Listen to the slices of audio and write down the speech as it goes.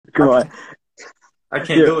Come on. I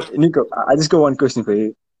can't Yeah, do it. Nico, I just got one question for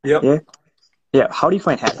you. Yep. Yeah? Yeah. How do you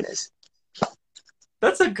find happiness?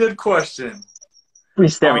 That's a good question.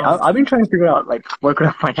 Please tell me. Um, I've been trying to figure out, like, where could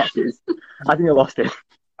I find happiness? I think I lost it.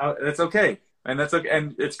 that's okay. And that's okay.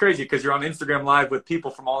 And it's crazy because you're on Instagram Live with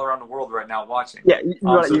people from all around the world right now watching. Yeah,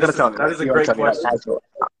 So you gotta tell me. that Like, is a you gotta great tell me, like, question. actual.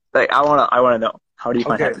 Like, I wanna know. How do you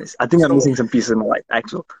find Okay. happiness? I think I'm So missing some pieces of my life,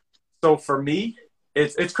 actual. so for me,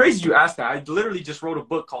 it's crazy you asked that. I literally just wrote a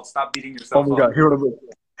book called Stop Beating Oh Yourself my Up. God, here it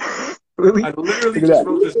is. Really? I literally Look at just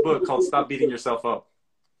wrote this that. book called Stop Beating Yourself Up.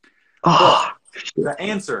 But Oh, shit. the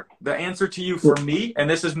answer to you for me, and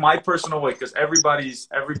this is my personal way, because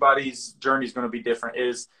everybody's journey is going to be different.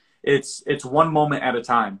 Is it's one moment at a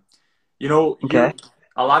time. You know, Okay.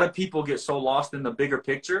 a lot of people get so lost in the bigger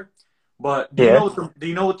picture. But Yeah. do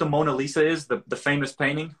you know what the Mona Lisa is? The famous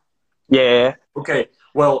painting. Yeah. Okay.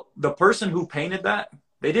 Well, the person who painted that,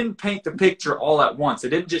 they didn't paint the picture all at once. It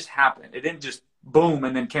didn't just happen. It didn't just boom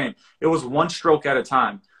and then came. It was one stroke at a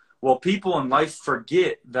time. Well, people in life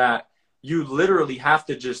forget that you literally have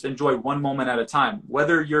to just enjoy one moment at a time.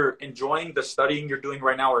 Whether you're enjoying the studying you're doing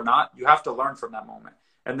right now or not, you have to learn from that moment.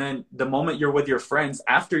 And then the moment you're with your friends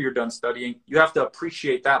after you're done studying, you have to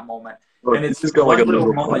appreciate that moment. Bro, And you it's just got like a one little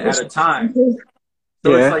little moment at progress. a time.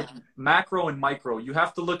 So it's Yeah. like macro and micro. You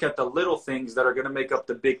have to look at the little things that are going to make up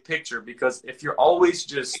the big picture, because if you're always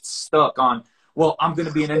just stuck on, well, I'm going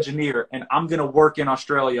to be an engineer and I'm going to work in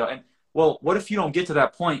Australia. And well, what if you don't get to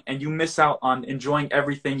that point and you miss out on enjoying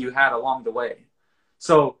everything you had along the way?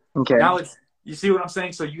 So Okay. now you see what I'm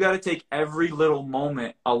saying? So you got to take every little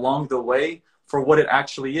moment along the way for what it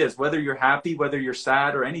actually is. Whether you're happy, whether you're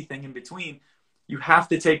sad, or anything in between, you have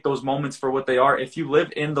to take those moments for what they are. If you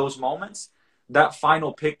live in those moments, that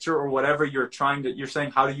final picture or whatever you're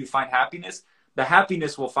saying, how do you find happiness? The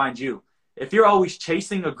happiness will find you. If you're always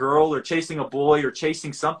chasing a girl or chasing a boy or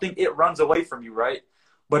chasing something, it runs away from you, right?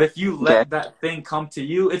 But if you Okay. let that thing come to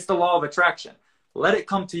you, it's the law of attraction. Let it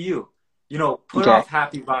come to you. You know, put Okay. off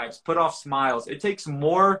happy vibes, put off smiles. It takes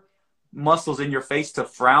more muscles in your face to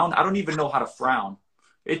frown. I don't even know how to frown.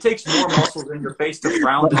 It takes more muscles in your face to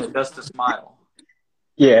frown than it does to smile.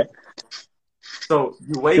 Yeah. So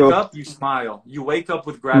you wake So. up, you smile. You wake up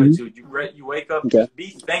with Mhm. gratitude. You wake up, Okay. just be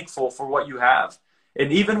thankful for what you have.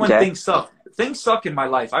 And even when Okay. things suck in my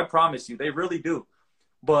life. I promise you, they really do.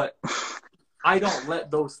 But I don't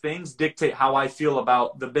let those things dictate how I feel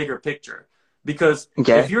about the bigger picture. Because if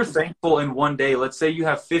Okay. you're thankful in one day, let's say you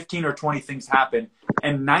have 15 or 20 things happen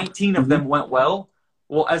and 19 of Mhm. them went well,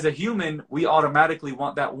 well, as a human, we automatically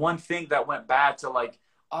want that one thing that went bad to, like,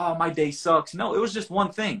 oh, my day sucks. No, it was just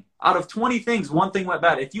one thing. Out of 20 things, one thing went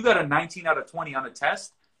bad. If you got a 19 out of 20 on a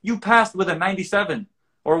test, you passed with a 97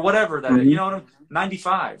 or whatever that is. You Mhm. know what I'm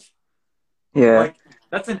 95. Yeah. Like,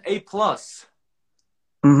 that's an A plus.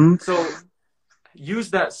 Mhm. So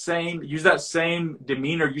use that same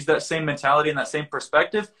demeanor, use that same mentality and that same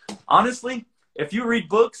perspective. Honestly, if you read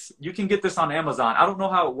books, you can get this on Amazon. I don't know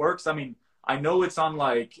how it works. I mean, I know it's on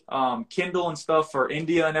like Kindle and stuff for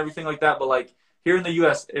India and everything like that, but like here in the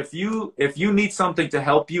US, if you need something to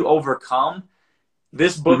help you overcome,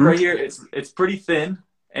 this book Mhm. right here, it's pretty thin,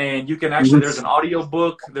 and you can actually, Mhm. there's an audio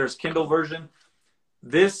book, there's Kindle version.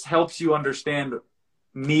 This helps you understand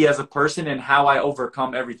me as a person and how I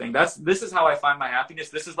overcome everything. This is how I find my happiness.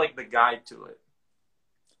 This is like the guide to it.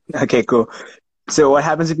 Okay. Cool. So, what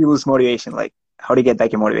happens if you lose motivation? Like, how do you get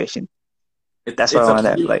back your motivation? It's That's what it's I up want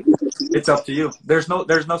to to you. like. It's up to you. There's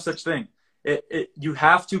no such thing. You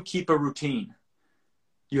have to keep a routine.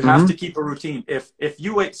 You have Mhm. to keep a routine. If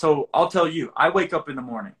you wait, so I'll tell you, I wake up in the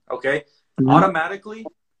morning, okay? Mhm. Automatically,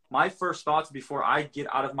 my first thoughts before I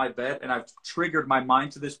get out of my bed, and I've triggered my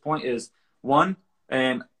mind to this point, is one,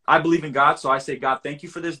 and I believe in God, so I say, God, thank you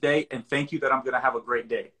for this day, and thank you that I'm gonna have a great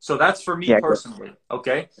day. So that's for me Yeah. Okay. personally,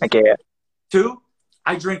 okay? Okay. Yeah. Two,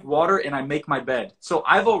 I drink water and I make my bed. So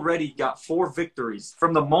I've already got 4 victories.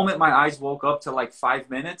 From the moment my eyes woke up to like 5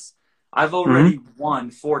 minutes, I've Mhm. already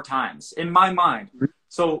won 4 times in my mind.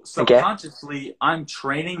 So Okay. subconsciously, I'm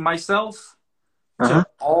training myself Uh huh. to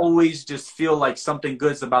always just feel like something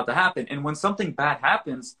good's about to happen. And when something bad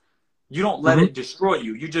happens, you don't let Mhm. it destroy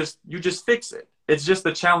you. You just fix it. It's just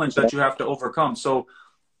a challenge Okay. that you have to overcome. So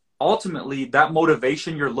ultimately that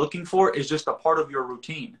motivation you're looking for is just a part of your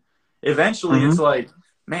routine. Eventually it's Mhm. like,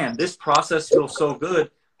 man, this process feels so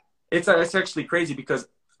good. It's actually crazy because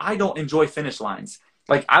I don't enjoy finish lines.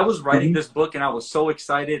 Like I was writing Mhm. this book and I was so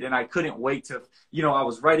excited and I couldn't wait to, I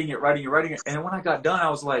was writing it. And when I got done, I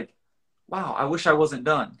was like, wow, I wish I wasn't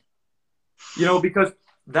done. Because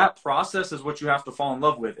that process is what you have to fall in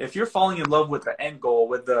love with. If you're falling in love with the end goal,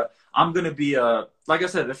 with the, I'm going to be like I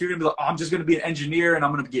said, if you're going to be like, oh, I'm just going to be an engineer and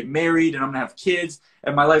I'm going to get married and I'm going to have kids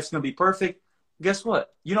and my life's going to be perfect. Guess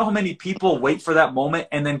what? You know how many people wait for that moment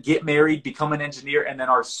and then get married, become an engineer, and then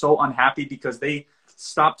are so unhappy because they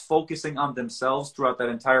stopped focusing on themselves throughout that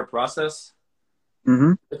entire process?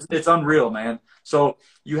 Mm-hmm. It's unreal, man. So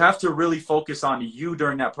you have to really focus on you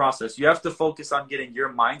during that process. You have to focus on getting your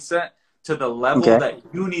mindset to the level that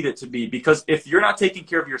you need it to be. Because if you're not taking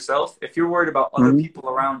care of yourself, if you're worried about other people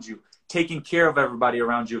around you, taking care of everybody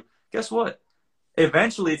around you, guess what?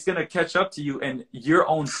 Eventually it's going to catch up to you, and your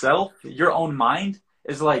own self, your own mind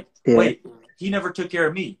is like, wait, he never took care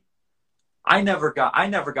of me. I never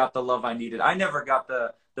got the love I needed. I never got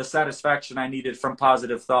the satisfaction I needed from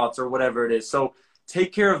positive thoughts or whatever it is. So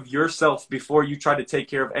take care of yourself before you try to take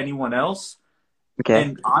care of anyone else. Okay.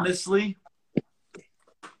 And honestly,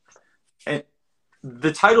 and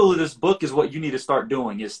the title of this book is what you need to start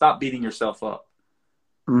doing, is stop beating yourself up.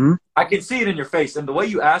 Mm-hmm. I can see it in your face. And the way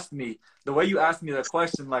you asked me that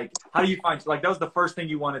question, like, how do you find, like, that was the first thing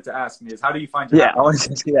you wanted to ask me, is how do you find your happiness? I wanted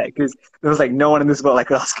to see that because there was like no one in this book like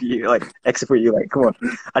could ask you, like, except for you, like, come on.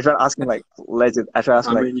 I tried asking like legend.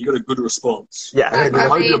 I mean, you got a good response. Yeah. I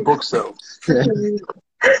hope your book sells.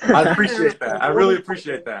 I appreciate that. I really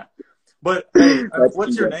appreciate that. But hey,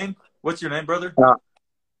 what's your name? What's your name, brother?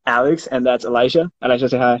 Alex, and that's Elijah. Elijah,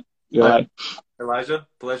 say hi. Hi. Elijah,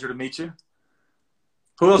 pleasure to meet you.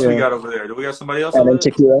 Who else we got over there? Do we got somebody else? And then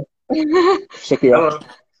Shakira. Hello.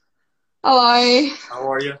 Hello.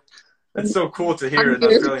 How are you? That's so cool to hear an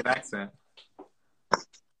Australian accent.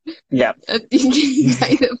 Yeah. You can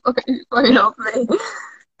take the phone off me.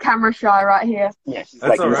 Camera shy right here. Yeah, she's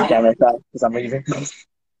like this camera shy for some reason.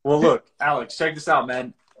 Well, look, Alex, check this out,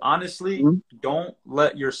 man. Honestly, don't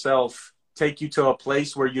let yourself take you to a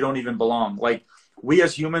place where you don't even belong. Like, we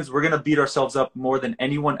as humans, we're going to beat ourselves up more than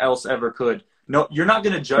anyone else ever could. No, you're not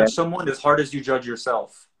going to judge someone as hard as you judge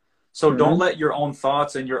yourself. So don't let your own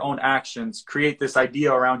thoughts and your own actions create this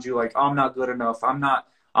idea around you like, oh, I'm not good enough. I'm not,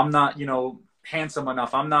 handsome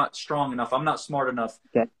enough. I'm not strong enough. I'm not smart enough.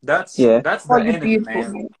 Yeah. That's the enemy,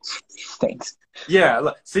 man. Thanks.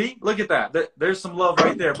 Yeah. See, look at that. There's some love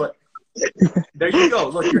right there. But there you go.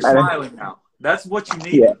 Look, you're smiling now. That's what you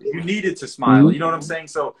needed. Yeah. You needed to smile. You know what I'm saying?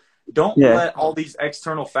 So don't let all these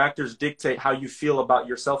external factors dictate how you feel about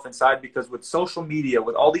yourself inside, because with social media,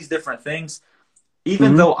 with all these different things,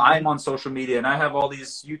 even though I'm on social media and I have all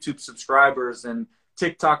these YouTube subscribers and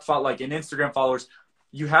TikTok and Instagram followers,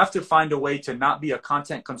 you have to find a way to not be a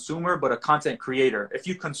content consumer, but a content creator. If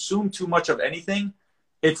you consume too much of anything,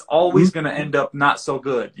 it's always going to end up not so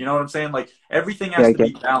good. You know what I'm saying? Like, everything has to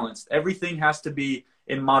be balanced. Everything has to be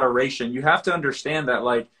in moderation. You have to understand that,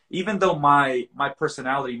 like, even though my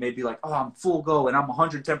personality may be like, oh, I'm full go and I'm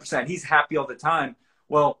 110%, he's happy all the time.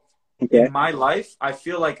 Well, in my life, I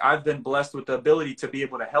feel like I've been blessed with the ability to be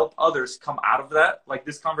able to help others come out of that, like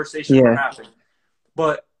this conversation we're having.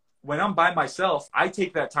 But when I'm by myself, I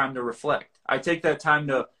take that time to reflect. I take that time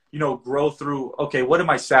to, grow through, okay, what am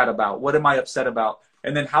I sad about? What am I upset about?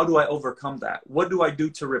 And then how do I overcome that? What do I do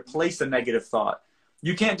to replace a negative thought?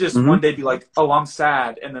 You can't just one day be like, oh, I'm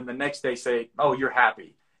sad, and then the next day say, oh, you're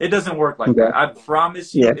happy. It doesn't work like that. I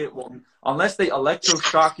promise you it won't. Unless they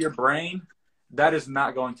electroshock your brain, that is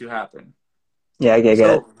not going to happen. Yeah, I get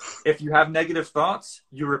it. If you have negative thoughts,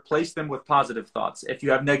 you replace them with positive thoughts. If you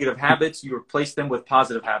have negative habits, you replace them with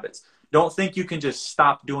positive habits. Don't think you can just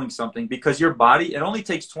stop doing something, because your body, it only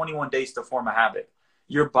takes 21 days to form a habit.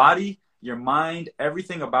 Your body, your mind,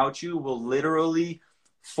 everything about you will literally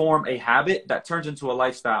form a habit that turns into a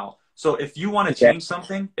lifestyle. So if you want to change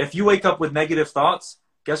something, if you wake up with negative thoughts,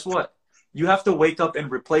 guess what? You have to wake up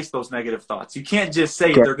and replace those negative thoughts. You can't just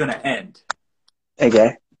say they're going to end.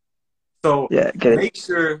 Okay. So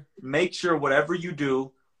make sure whatever you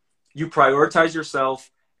do, you prioritize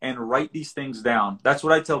yourself and write these things down. That's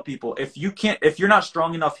what I tell people. If you're not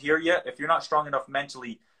strong enough here yet, if you're not strong enough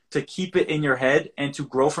mentally to keep it in your head and to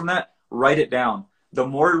grow from that, write it down. The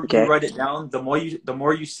more you write it down, the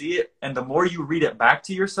more you see it, and the more you read it back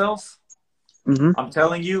to yourself. I'm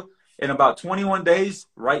telling you, in about 21 days,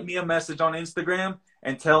 write me a message on Instagram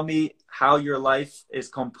and tell me how your life is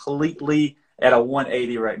completely at a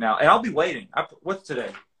 180 right now. And I'll be waiting. What's today?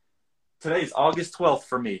 Today is August 12th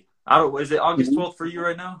for me. Is it August 12th for you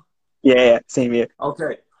right now? Yeah, same here.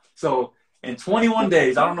 Okay. So in 21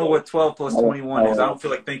 days, I don't know what 12 plus 21 is. I don't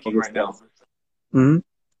feel like thinking right now.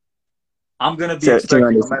 I'm going to be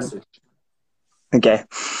expecting a message. Okay.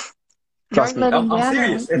 Trust me. I'm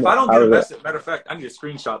serious. If I don't get a message, matter of fact, I need to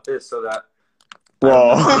screenshot this so that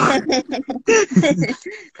Whoa.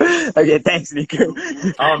 Okay, thanks, Nico.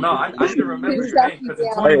 Oh no, I need to remember your name because in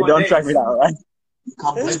Yeah. 21 Okay, don't days, track me down, right?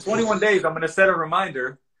 in 21 days, I'm gonna set a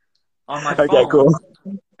reminder on my Okay, phone cool.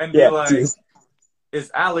 and be Yeah, like, cheers.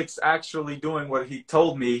 "Is Alex actually doing what he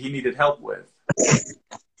told me he needed help with?"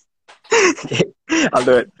 Okay, I'll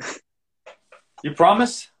do it. You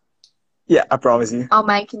promise? Yeah, I promise you. I'll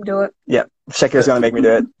make him do it. Yeah, Shakir's gonna make me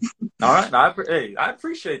do it. All right. Hey, I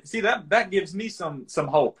appreciate it. See, that gives me some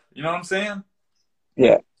hope. You know what I'm saying?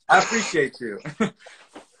 Yeah. I appreciate you.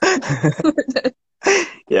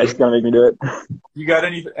 Yeah, she's gonna make me do it. You got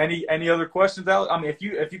any other questions, Alex? I mean,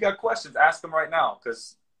 if you got questions, ask them right now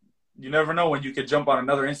because you never know when you could jump on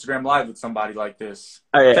another Instagram live with somebody like this.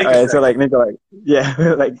 Okay, Take a alright, so second. like Nico, like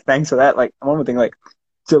yeah, like thanks for that. Like one more thing, like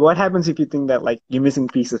so what happens if you think that like you're missing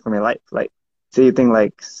pieces from your life? Like say you think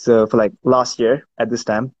like so for like last year at this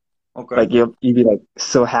time, Okay. like you'd be like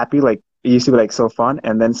so happy, like it used to be like so fun,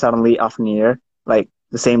 and then suddenly after a year, like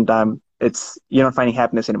the same time you're not finding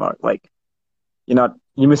happiness anymore. Like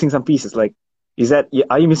you're missing some pieces. Like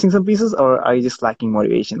are you missing some pieces or are you just lacking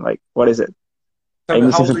motivation? Like what is it? Are you How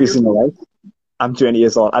missing old some are pieces in you? your life? I'm 20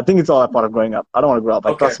 years old. I think it's all a part of growing up. I don't want to grow up.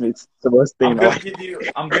 Like Okay. trust me, it's the worst thing I'm in gonna life. give you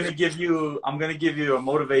a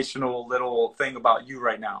motivational little thing about you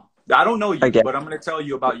right now. I don't know you, Okay. but I'm gonna tell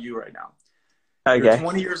you about you right now. You're Okay.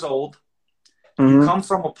 20 years old. You Mm-hmm. come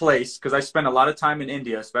from a place, because I spent a lot of time in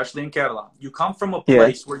India, especially in Kerala. You come from a Yeah.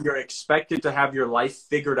 place where you're expected to have your life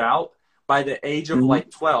figured out by the age of Mm-hmm. like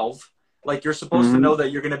 12. Like you're supposed to Mm-hmm. know that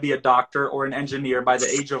you're going to be a doctor or an engineer by the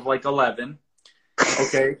age of like 11.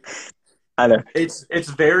 Okay. I know. It's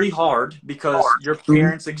very hard because your Mm-hmm.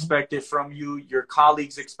 parents expect it from you, your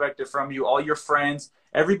colleagues expect it from you, all your friends.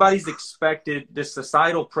 Everybody's expected, this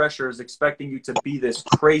societal pressure is expecting you to be this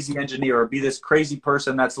crazy engineer or be this crazy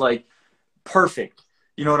person that's like perfect.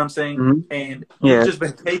 You know what I'm saying? Mm-hmm. And Yeah.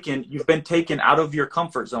 you've been taken out of your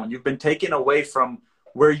comfort zone. You've been taken away from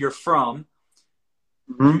where you're from.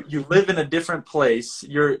 Mm-hmm. You live in a different place.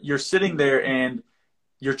 You're sitting there and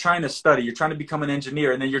you're trying to study. You're trying to become an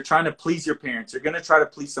engineer, and then you're trying to please your parents. You're going to try to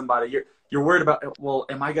please somebody. You're worried about, well,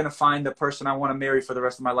 am I going to find the person I want to marry for the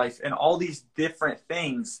rest of my life? And all these different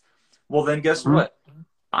things. Well, then guess Mm-hmm. what?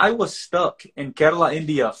 I was stuck in Kerala,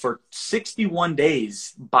 India for 61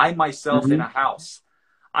 days by myself Mm-hmm. in a house.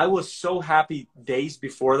 I was so happy days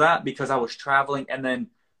before that because I was traveling, and then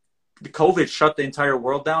the COVID shut the entire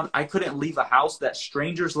world down. I couldn't leave a house that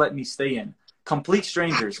strangers let me stay in, complete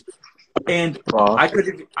strangers. And Wow. I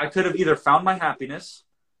could have either found my happiness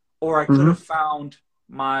or I could Mm-hmm. have found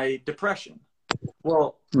my depression.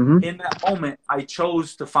 Well, Mm-hmm. in that moment, I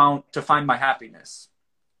chose to find my happiness.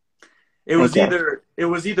 It was Okay.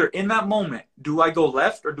 either in that moment, do I go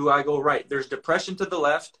left or do I go right? There's depression to the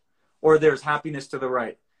left or there's happiness to the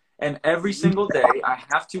right. And every single day I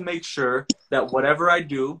have to make sure that whatever I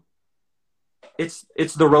do,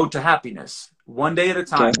 it's the road to happiness. One day at a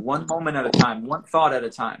time, Okay. one moment at a time, one thought at a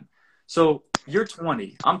time. So you're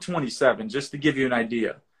 20, I'm 27, just to give you an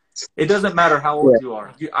idea. It doesn't matter how old you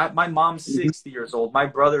are. My mom's 60 years old. My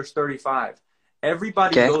brother's 35.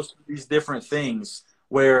 Everybody Okay. goes through these different things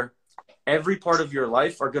where every part of your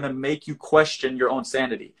life are going to make you question your own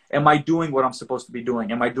sanity. Am I doing what I'm supposed to be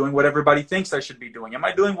doing? Am I doing what everybody thinks I should be doing? Am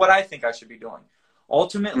I doing what I think I should be doing?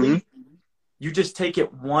 Ultimately, you just take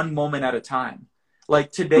it one moment at a time.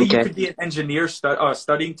 Like today, you Okay. could be an engineer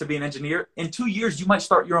studying to be an engineer. In 2 years, you might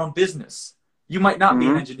start your own business. You might not be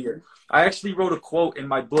an engineer. I actually wrote a quote in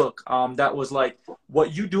my book that was like,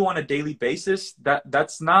 what you do on a daily basis,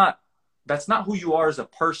 that's not who you are as a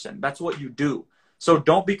person. That's what you do. So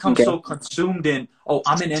don't become Okay. so consumed in, oh,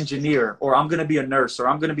 I'm an engineer, or I'm going to be a nurse, or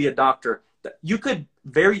I'm going to be a doctor. You could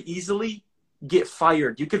very easily get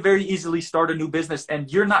fired. You could very easily start a new business, and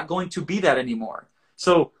you're not going to be that anymore.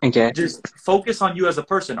 So Okay. just focus on you as a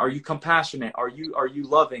person. Are you compassionate? Are you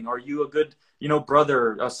loving? Are you a good,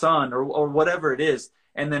 brother, a son, or whatever it is?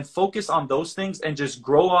 And then focus on those things and just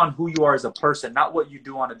grow on who you are as a person, not what you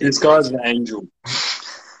do on a daily This guy's basis. an angel.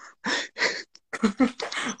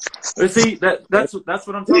 See, that's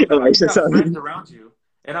what I'm talking about. Like, You got sorry. friends around you,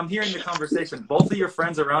 and I'm hearing the conversation. Both of your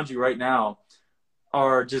friends around you right now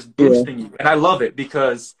are just boosting you, and I love it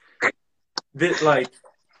because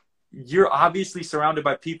you're obviously surrounded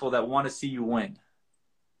by people that want to see you win,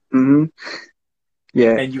 Mm-hmm.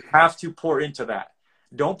 Yeah. and you have to pour into that.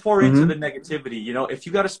 Don't pour into the negativity. If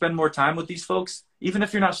you got to spend more time with these folks, even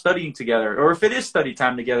if you're not studying together, or if it is study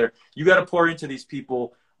time together, you got to pour into these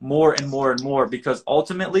people more and more and more, because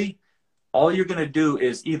ultimately all you're going to do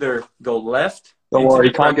is either go left. Don't worry,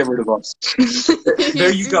 you can't get rid of us.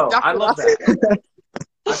 There you go. I love that.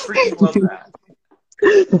 I freaking love that.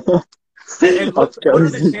 And look, Of what are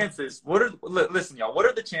the course. chances? Listen, y'all? What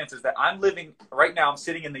are the chances that I'm living right now? I'm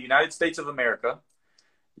sitting in the United States of America.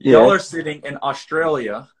 Y'all Yeah. are sitting in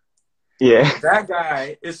Australia. Yeah. That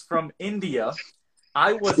guy is from India.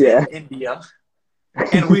 I was in Yeah. India,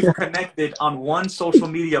 and we've connected on one social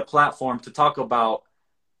media platform to talk about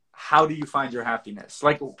how do you find your happiness.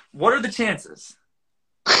 Like, what are the chances?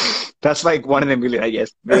 That's like 1 in a million, I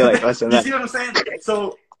guess. Maybe like less than You that. see what I'm saying?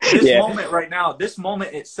 So this Yeah. moment right now, this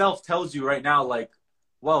moment itself tells you right now, like,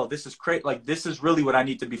 well, this is great. Like, this is really what I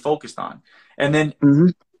need to be focused on. And then Hmm.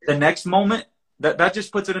 the next moment, that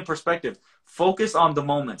just puts it in perspective. Focus on the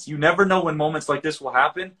moments. You never know when moments like this will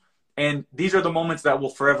happen. And these are the moments that will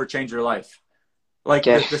forever change your life. Like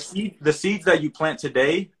Okay. the seeds that you plant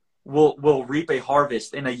today will reap a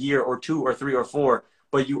harvest in a year or 2 or 3 or 4.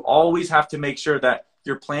 But you always have to make sure that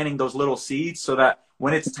you're planting those little seeds so that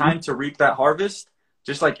when it's Mhm. time to reap that harvest,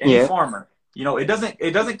 just like any Yeah. farmer,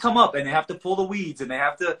 it doesn't come up and they have to pull the weeds and they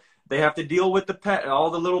have to deal with the pet, all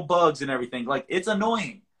the little bugs and everything. Like, it's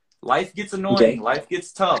annoying. Life gets Okay. annoying. Life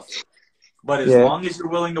gets tough. But as Yeah. long as you're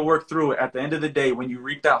willing to work through it, at the end of the day, when you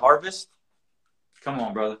reap that harvest, come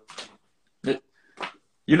on, brother.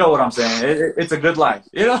 You know what I'm saying? It's a good life.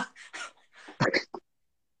 Yeah.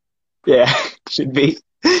 Should be.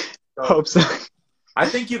 So Hope so. I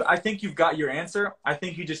think you've got your answer. I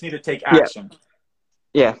think you just need to take Yeah. action.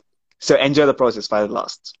 Yeah. So enjoy the process while it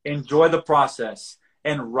lasts. Enjoy the process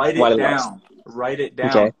and write While it it lasts. down. Write it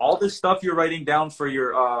down. Okay. All this stuff you're writing down for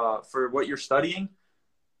your for what you're studying,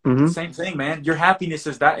 Mm-hmm. same thing, man. Your happiness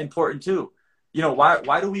is that important too.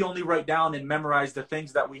 Why do we only write down and memorize the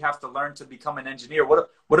things that we have to learn to become an engineer?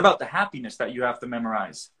 What about the happiness that you have to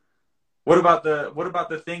memorize? What about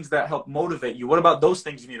the things that help motivate you? What about those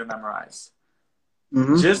things you need to memorize?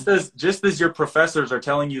 Mm-hmm. Just as your professors are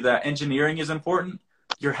telling you that engineering is important,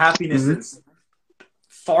 your happiness Mm-hmm. is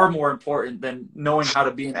far more important than knowing how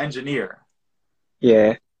to be an engineer.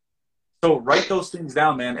 Yeah. So write those things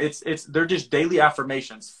down, man. They're just daily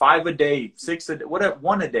affirmations. 5 a day, 6 a day, whatever,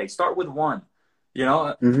 1 a day. Start with 1.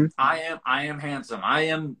 Mm-hmm. I am handsome. I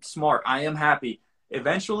am smart. I am happy.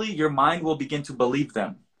 Eventually your mind will begin to believe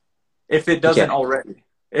them. If it doesn't Okay. already.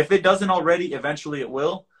 If it doesn't already, eventually it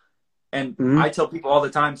will. And Mm-hmm. I tell people all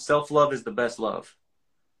the time, self-love is the best love.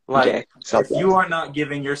 Like, Okay. if Self-love. you are not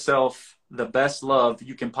giving yourself the best love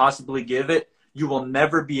you can possibly give it, you will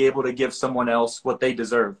never be able to give someone else what they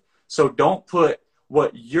deserve. So don't put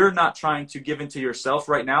what you're not trying to give into yourself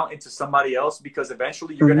right now into somebody else, because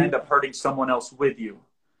eventually you're going to Mm-hmm. end up hurting someone else with you.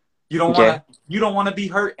 You don't want Okay. to you don't want to be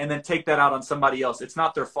hurt and then take that out on somebody else. It's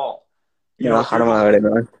not their fault. No, If I you're don't want to going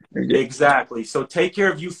hurt anyone. Okay. Exactly. So take care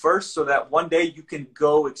of you first so that one day you can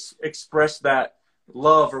go express that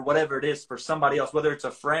love or whatever it is for somebody else, whether it's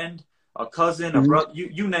a friend, a cousin, a Mm-hmm. brother,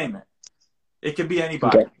 you name it. It could be Okay.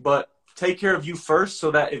 anybody. But take care of you first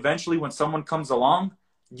so that eventually when someone comes along,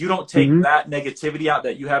 you don't take Mm-hmm. that negativity out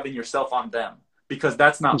that you have in yourself on them, because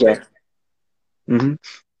that's not Okay. fair. Mm-hmm.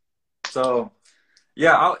 So,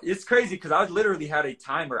 yeah, it's crazy because I literally had a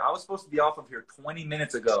timer. I was supposed to be off of here 20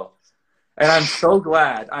 minutes ago. And I'm so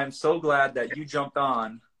glad that you jumped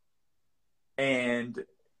on and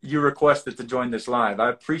you requested to join this live. I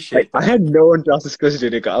Like appreciate I that. had no one to ask this question to,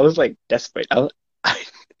 Nico. I was like desperate. I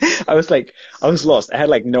was like, I was lost. I had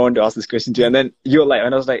like no one to ask this question to, and then you were like,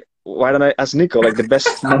 and I was like, why don't I ask Nico? Like the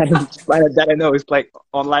best man on this planet that I know is like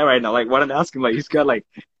online right now. Like, why don't I ask him? Like he's got like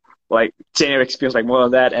 10 year experience, like more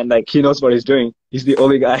than that, and like he knows what he's doing. He's the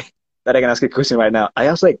only guy that I can ask a question right now. I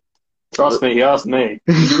asked like, Trust me, he asked me.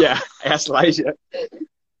 yeah, I asked Elijah.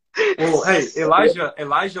 Well, hey,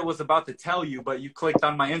 Elijah was about to tell you, but you clicked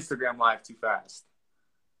on my Instagram live too fast.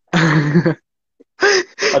 I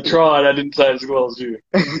tried, I didn't say as well as you.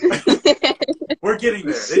 We're getting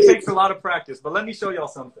there. It takes a lot of practice, but let me show y'all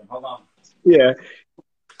something. Hold on. Yeah.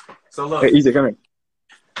 So look. Hey, easy, come here.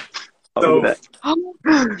 Oh, So, look at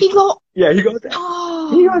that. He got. Yeah, he got that. Oh,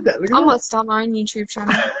 He got that. Look at I'm that. gonna start my own YouTube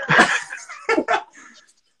channel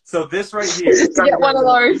so this right here. to get one of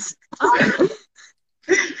those.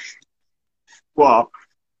 Wow.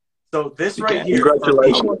 So this Okay, right here. I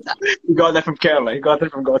congratulations. want that. He got that from Kerala. He got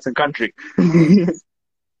that from God's country.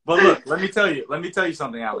 But look, let me tell you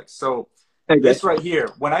something, Alex. So Okay. this right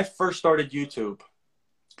here, when I first started YouTube,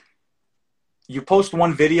 you post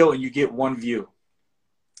one video and you get one view.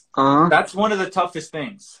 That's one of the toughest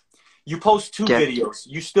things. You post 2 Okay. videos,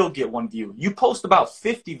 you still get 1 view. You post about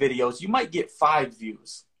 50 videos, you might get 5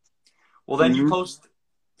 views. Well, then you post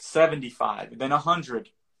 75, then 100.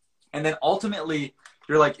 And then ultimately,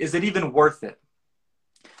 you're like, is it even worth it?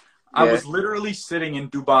 I Yeah. was literally sitting in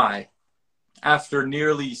Dubai after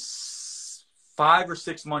nearly 5 or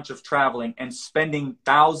 6 months of traveling and spending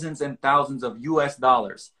thousands and thousands of US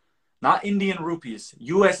dollars, not Indian rupees,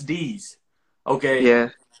 USDs. Okay. Yeah.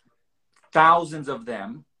 Thousands of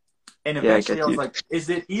them. And Yeah, I eventually get I was you. like, is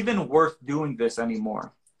it even worth doing this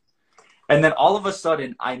anymore? And then all of a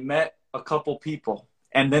sudden I met a couple people.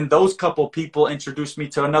 And then those couple people introduced me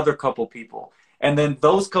to another couple people. And then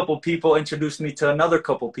those couple people introduced me to another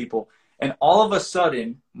couple people. And all of a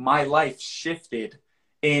sudden my life shifted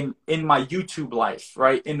in my YouTube life,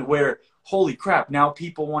 right? In where, holy crap, now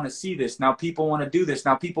people want to see this. Now people want to do this.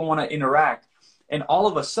 Now people want to interact. And all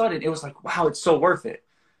of a sudden it was like, wow, it's so worth it.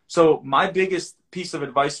 So my biggest piece of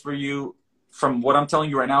advice for you from what I'm telling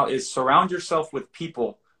you right now is surround yourself with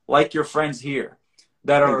people like your friends here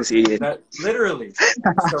that are, that literally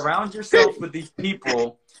surround yourself with these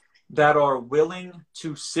people that are willing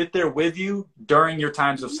to sit there with you during your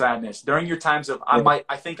times of sadness, during your times of,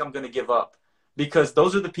 I think I'm going to give up, because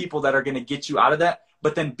those are the people that are going to get you out of that.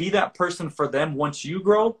 But then be that person for them once you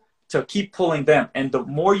grow to keep pulling them. And the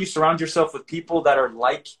more you surround yourself with people that are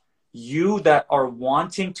like you, that are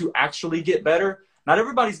wanting to actually get better, not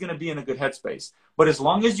everybody's going to be in a good headspace, but as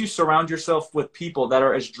long as you surround yourself with people that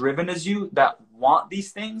are as driven as you, that want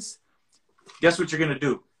these things, guess what you're going to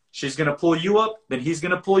do? She's going to pull you up, then he's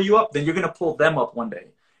going to pull you up, then you're going to pull them up one day.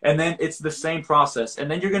 And then it's the same process.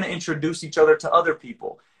 And then you're going to introduce each other to other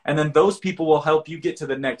people. And then those people will help you get to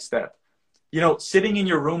the next step. You know, sitting in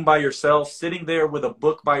your room by yourself, sitting there with a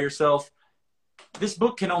book by yourself, this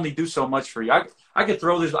book can only do so much for you. I could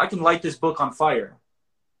throw this, I can light this book on fire,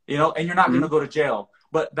 you know, and you're not going to go to jail.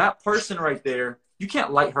 But that person right there, you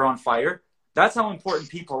can't light her on fire. That's how important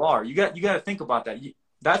people are. You got to think about that.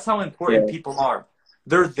 That's how important people are.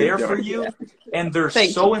 They're there for you, and they're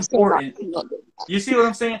so important. You see what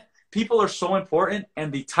I'm saying? People are so important,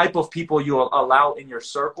 and the type of people you allow in your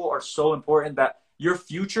circle are so important that your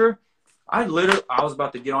future. I was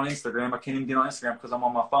about to get on Instagram. I can't even get on Instagram because I'm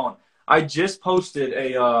on my phone. I just posted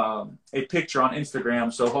a picture on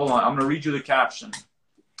Instagram. So hold on. I'm going to read you the caption.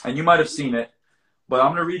 And you might have seen it. But I'm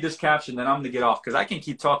going to read this caption, then I'm going to get off because I can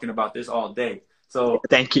keep talking about this all day. So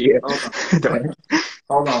thank you.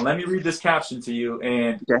 Hold on. Let me read this caption to you.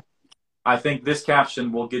 And I think this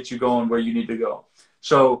caption will get you going where you need to go.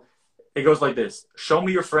 So it goes like this. Show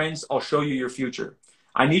me your friends. I'll show you your future.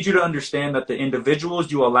 I need you to understand that the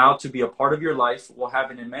individuals you allow to be a part of your life will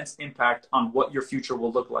have an immense impact on what your future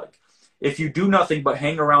will look like. If you do nothing but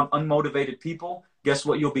hang around unmotivated people, guess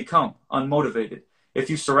what you'll become? Unmotivated. If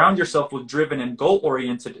you surround yourself with driven and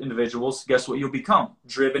goal-oriented individuals, guess what you'll become?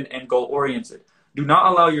 Driven and goal-oriented. Do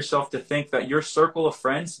not allow yourself to think that your circle of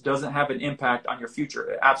friends doesn't have an impact on your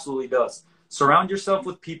future. It absolutely does. Surround yourself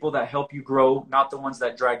with people that help you grow, not the ones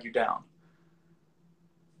that drag you down.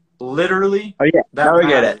 Literally. Oh yeah, now I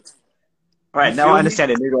get it. All right, You now feel I me?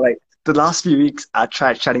 understand it. You know, like the last few weeks, I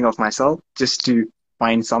tried shutting off myself just to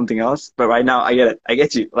find something else. But right now, I get it. I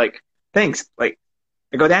get you. Like, thanks. Like,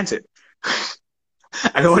 I got the answer.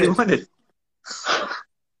 I got what you wanted.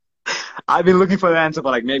 I've been looking for the answer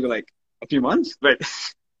for like maybe like a few months, but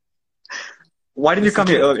why didn't you come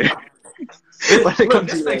here earlier? Why did you come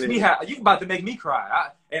Look, this to makes earlier? me happy. You about to make me cry.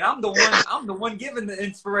 And I'm the one giving the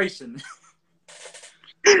inspiration.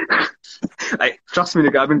 Like, trust me,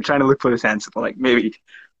 I've been trying to look for this answer for like maybe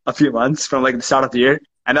a few months from like the start of the year.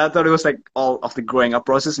 And I thought it was like all of the growing up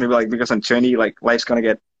process. Maybe like because I'm 20, like life's gonna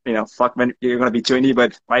get, fucked when you're gonna be 20.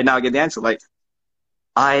 But right now I get the answer. Like,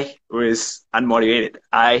 I was unmotivated.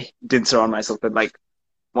 I didn't surround myself with like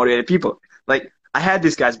motivated people. Like, I had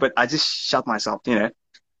these guys, but I just shut myself, I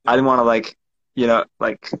didn't want to like, I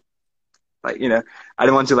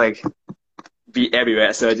didn't want to like be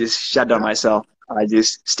everywhere. So I just shut down myself. I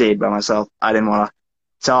just stayed by myself. I didn't want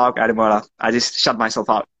to talk. I just shut myself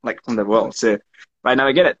out like from the world. So right now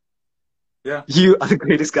I get it. Yeah. You are the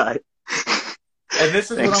greatest guy. And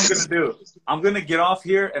this is what I'm Thanks. going to do. I'm going to get off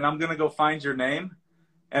here and I'm going to go find your name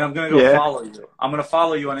and I'm going to go follow you. I'm going to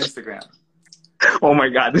follow you on Instagram. Oh my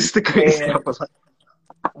God, this is the greatest And stuff.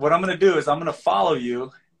 what I'm going to do is I'm going to follow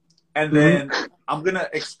you and then I'm going to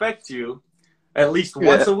expect you at least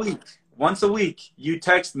once a week. Once a week, you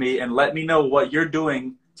text me and let me know what you're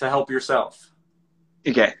doing to help yourself.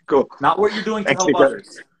 Okay, cool. Not what you're doing to Thanks, help Nico.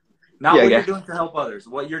 others. Not what you're doing to help others.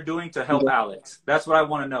 What you're doing to help Alex. That's what I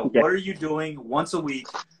want to know. What are you doing once a week?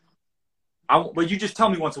 But you just tell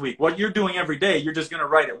me once a week. What you're doing every day, you're just going to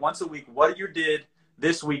write it once a week. What you did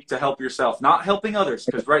this week to help yourself. Not helping others.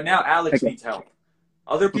 Because right now, Alex needs help.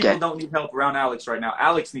 Other people don't need help around Alex right now.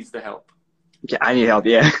 Alex needs the help. Okay, I need help,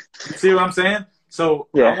 yeah. You see what I'm saying? So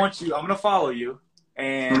I want you, I'm going to follow you.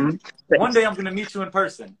 And one day I'm going to meet you in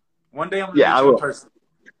person. One day I'm going to meet you in person.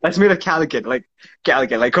 Let's meet at Calicut, like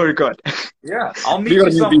Cody Code. Yeah, I'll meet We're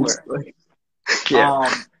you gonna meet somewhere.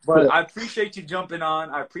 Yeah. But Yeah. I appreciate you jumping on.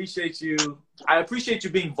 I appreciate you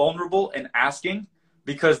being vulnerable and asking,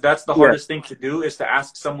 because that's the Yeah. hardest thing to do, is to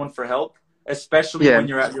ask someone for help, especially Yeah. when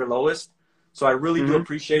you're at your lowest. So I really do Mm-hmm.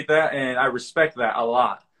 appreciate that, and I respect that a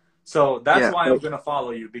lot. So that's Yeah. why I'm gonna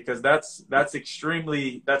follow you, because that's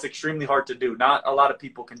extremely hard to do. Not a lot of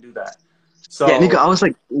people can do that. Yeah, Nico, So I was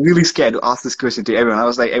like really scared to ask this question to everyone. I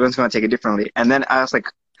was like, everyone's gonna take it differently. And then I asked like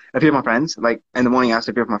a few of my friends, like in the morning I asked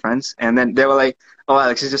a few of my friends, and then they were like, "Oh,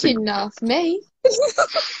 Alex, it's just like, Didn't ask me.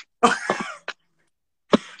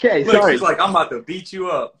 okay, look, sorry." she's like, I'm about to beat you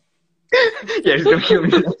up. Yeah, she's gonna kill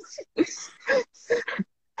me.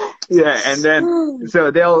 Yeah, and then so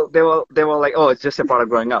they were like, "Oh, it's just a part of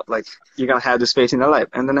growing up. Like you're gonna have this phase in your life."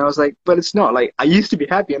 And then I was like, "But it's not. Like I used to be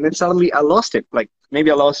happy, and then suddenly I lost it. Like maybe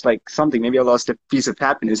I lost like something. Maybe I lost a piece of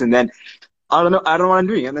happiness, and then I don't know. I don't know what I'm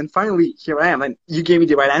doing. And then finally here I am, and you gave me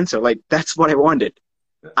the right answer. Like that's what I wanted.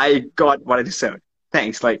 I got what I deserved.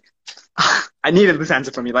 Thanks. Like I needed this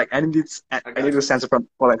answer from you. Like I needed this answer from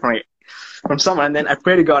someone. And then I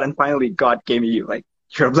prayed to God, and finally God gave me you. Like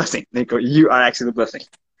you're a blessing, Nico. You are actually a blessing.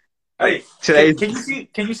 Hey, Today can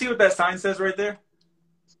you see what that sign says right there?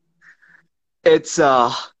 it's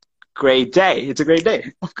a great day. It's a great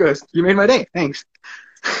day. Of course, you made my day. Thanks.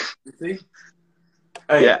 You see?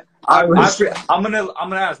 Hey, Yeah. I'm gonna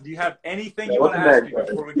ask. Do you have anything you want to ask me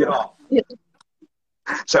before we get off?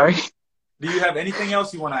 Sorry. Do you have anything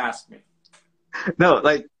else you want to ask me? No,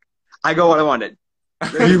 like I got what I wanted.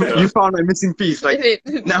 You found my missing piece. Like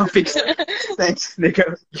now fix it. Thanks,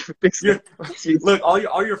 Nico. You fixed it. Look, all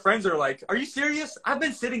your friends are like, "Are you serious? I've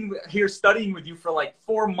been sitting here studying with you for like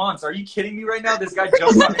 4 months. Are you kidding me right now? This guy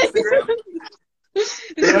jumps on Instagram."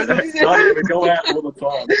 We go out all the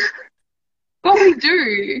time. What we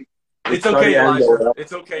do? It's okay, Elijah.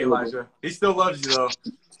 It's okay, Elijah. He still loves you though.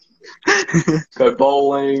 Go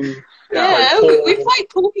bowling. Yeah, play we pool, played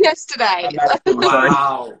pool yesterday.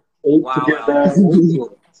 Wow. eat Wow, together.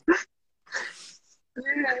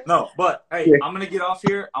 No, but hey, Yeah. I'm gonna get off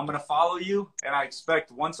here. I'm gonna follow you, and I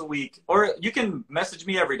expect once a week, or you can message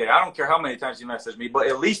me every day. I don't care how many times you message me, but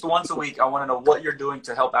at least once a week, I want to know what you're doing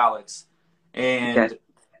to help Alex, and Okay.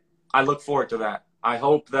 I look forward to that. I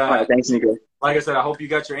hope that, All right, thanks, Nico. like I said, I hope you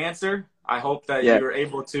got your answer. I hope that Yeah. you're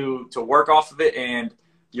able to work off of it, and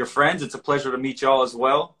your friends. It's a pleasure to meet y'all as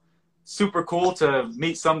well. Super cool to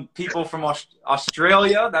meet some people from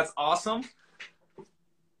Australia. That's awesome.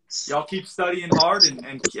 Y'all keep studying hard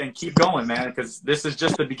and keep going, man, because this is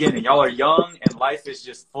just the beginning. Y'all are young, and life is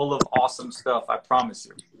just full of awesome stuff. I promise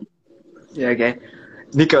you. Yeah, okay.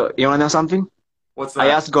 Nico, you wanna know something? What's that? I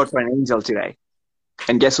asked God for an angel today,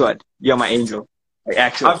 and guess what? You're my angel. Like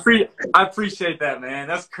actually, I appreciate that, man.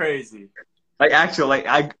 That's crazy. like I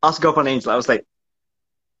asked God for an angel. I was like,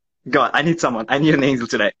 God, I need someone. I need an angel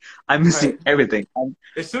today. I'm missing Right. everything.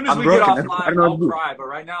 As soon as I'm we broken. get I off don't live, know what I'll to do. cry. But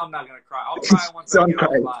right now, I'm not gonna cry. I'll cry once So I I'm get off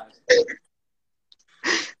crying. live.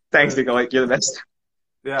 Thanks, Nico. Like you're the best.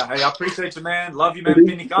 Yeah. Hey, I appreciate you, man. Love you, man.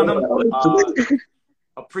 Pinikanam.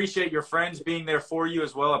 Appreciate your friends being there for you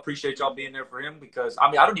as well. I appreciate y'all being there for him, because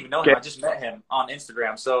I mean, I don't even know him. Okay. I just met him on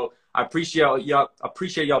Instagram. So I appreciate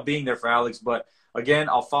y'all being there for Alex. But again,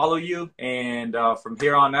 I'll follow you, and from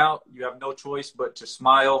here on out, you have no choice but to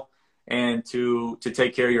smile and to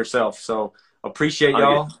take care of yourself. So appreciate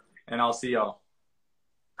y'all, and I'll see y'all.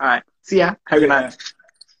 All right. See ya. Have a good night.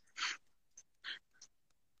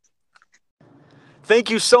 Thank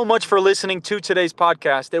you so much for listening to today's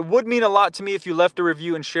podcast. It would mean a lot to me if you left a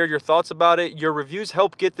review and shared your thoughts about it. Your reviews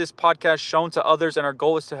help get this podcast shown to others, and our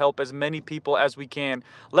goal is to help as many people as we can.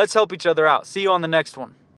 Let's help each other out. See you on the next one.